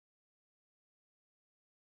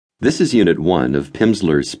This is Unit 1 of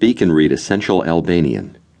Pimsleur's Speak and Read Essential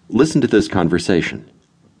Albanian. Listen to this conversation.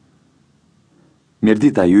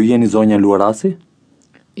 Mirdita, ju jeni zonja Luarasi?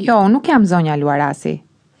 Jo, unë nuk jam zonja Luarasi.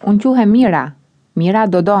 Unë quhem Mira. Mira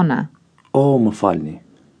Dodona. Oh, më falni.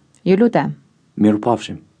 Ju lutem.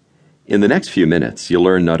 Mirupafshim. In the next few minutes, you'll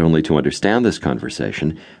learn not only to understand this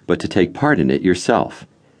conversation, but to take part in it yourself.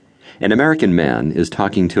 An American man is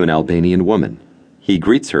talking to an Albanian woman. He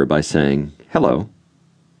greets her by saying, "Hello."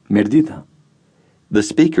 Mirdita. The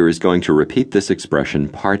speaker is going to repeat this expression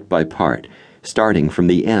part by part, starting from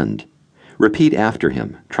the end. Repeat after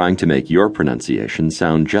him, trying to make your pronunciation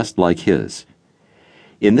sound just like his.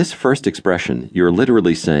 In this first expression, you're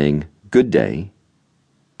literally saying, "Good day."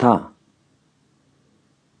 Ta.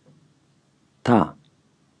 Ta.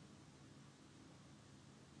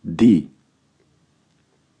 Di.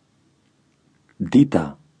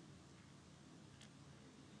 Dita.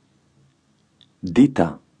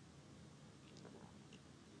 Dita.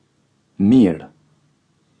 Mirë.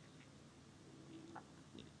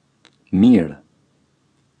 Mirë.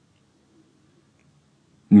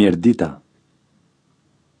 Mirdita.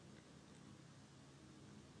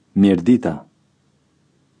 Mirdita.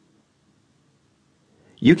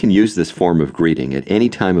 You can use this form of greeting at any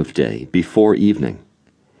time of day before evening.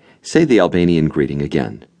 Say the Albanian greeting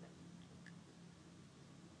again.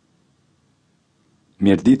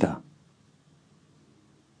 Mirdita.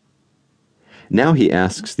 Now he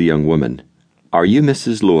asks the young woman, "Are you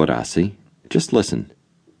Mrs. Luarasi?" Just listen.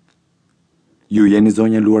 Ju jeni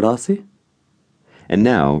zonja Luarasi? And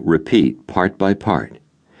now repeat part by part.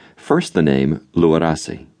 First the name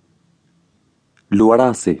Luarasi.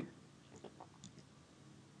 Luarasi.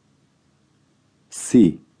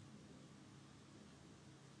 Si.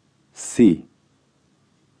 Si.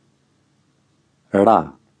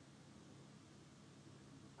 Ra.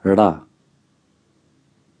 Ra.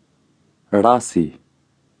 Rasi.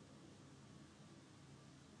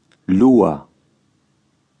 Lua.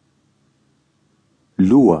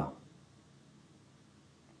 Lua.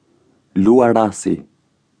 Luarasi.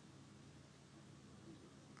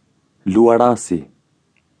 Luarasi.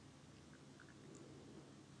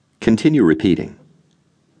 Continue repeating.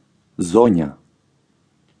 Zonja.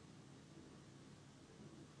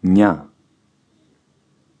 Nja.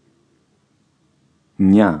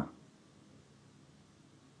 Nja.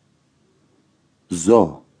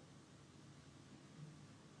 Zo.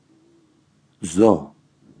 Zo.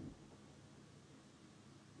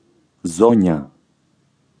 Zonja.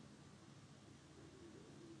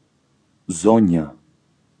 Zonja.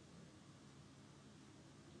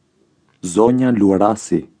 Zonja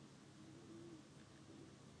Luarasi.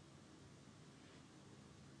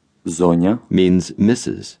 Zonja Means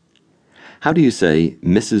Mrs. How do you say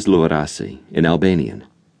Mrs. Luarasi in Albanian?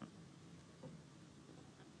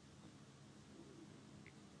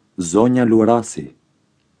 Zonja Luarasi.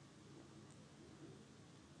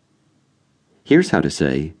 Here's how to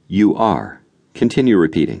say you are. Continue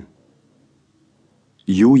repeating.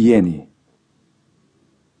 Ju jeni.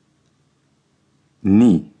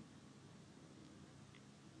 Ni.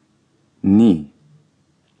 Ni.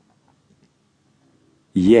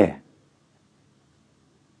 Je.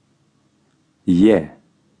 Je.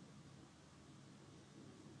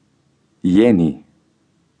 Jeni.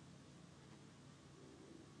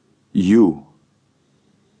 Ju.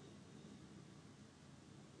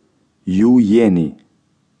 Ju jeni.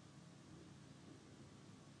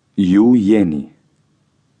 Ju jeni.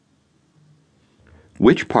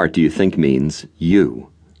 Which part do you think means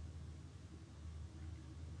you?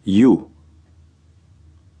 Ju.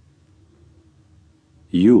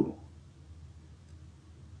 Ju.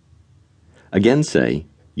 Again say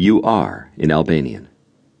you are in Albanian.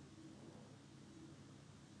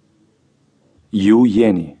 Ju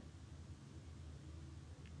jeni.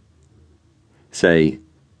 Say,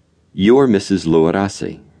 "You're Mrs.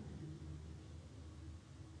 Luarasi."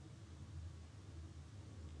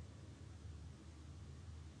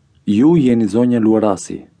 Ju jeni zonja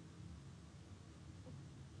Luarasi.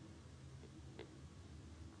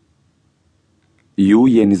 Ju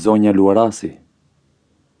jeni zonja Luarasi.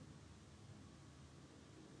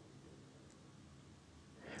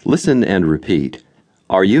 Listen and repeat.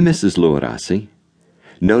 "Are you Mrs. Luarasi?"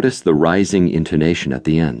 Notice the rising intonation at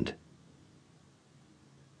the end.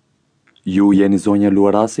 Ju jeni zonja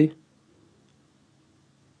Luarasi?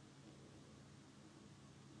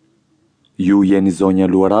 Ju jeni zonja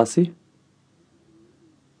Luarasi?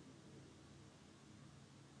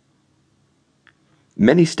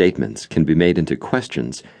 Many statements can be made into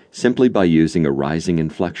questions simply by using a rising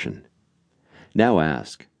inflection. Now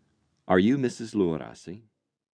ask, "Are you Mrs. Luarasi?"